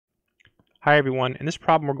Hi everyone, in this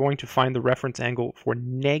problem we're going to find the reference angle for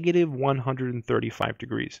negative 135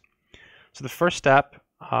 degrees. So the first step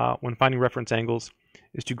when finding reference angles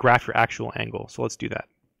is to graph your actual angle. So let's do that.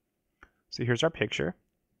 So here's our picture.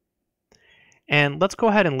 And let's go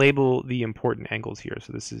ahead and label the important angles here.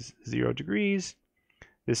 So this is 0 degrees,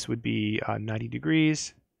 this would be 90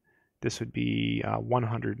 degrees, this would be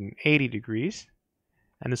 180 degrees,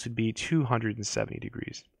 and this would be 270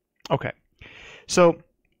 degrees. Okay, so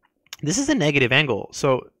this is a negative angle,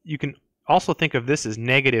 so you can also think of this as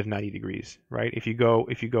negative 90 degrees, right? If you go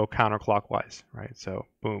counterclockwise, right? So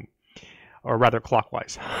boom, or rather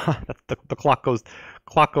clockwise. the clock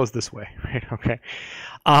goes this way, right? Okay.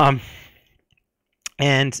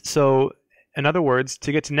 And so, in other words,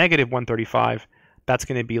 to get to negative 135, that's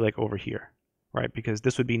going to be like over here, right? Because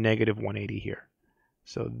this would be negative 180 here.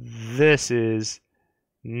 So this is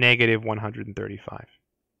negative 135.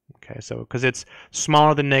 Okay, so because it's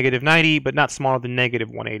smaller than negative 90, but not smaller than negative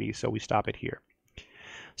 180, so we stop it here.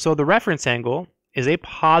 So the reference angle is a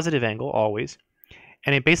positive angle always,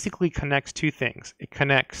 and it basically connects two things. It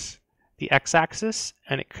connects the x-axis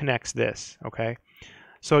and it connects this, okay?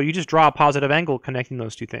 So you just draw a positive angle connecting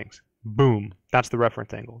those two things. Boom, that's the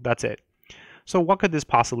reference angle, that's it. So what could this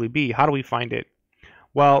possibly be? How do we find it?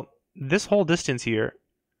 Well, this whole distance here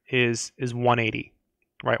is 180,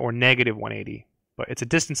 right, or negative 180. But it's a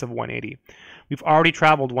distance of 180. We've already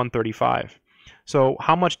traveled 135. So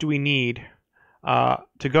how much do we need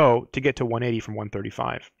to go to get to 180 from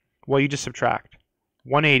 135? Well, you just subtract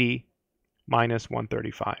 180 minus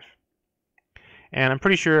 135. And I'm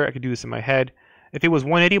pretty sure I could do this in my head. If it was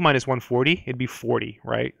 180 minus 140, it'd be 40,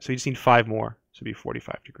 right? So you just need 5 more, so it'd be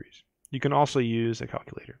 45 degrees. You can also use a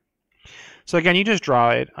calculator. So again, you just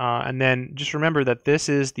draw it, and then just remember that this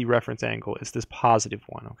is the reference angle. It's this positive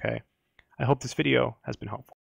one, okay? I hope this video has been helpful.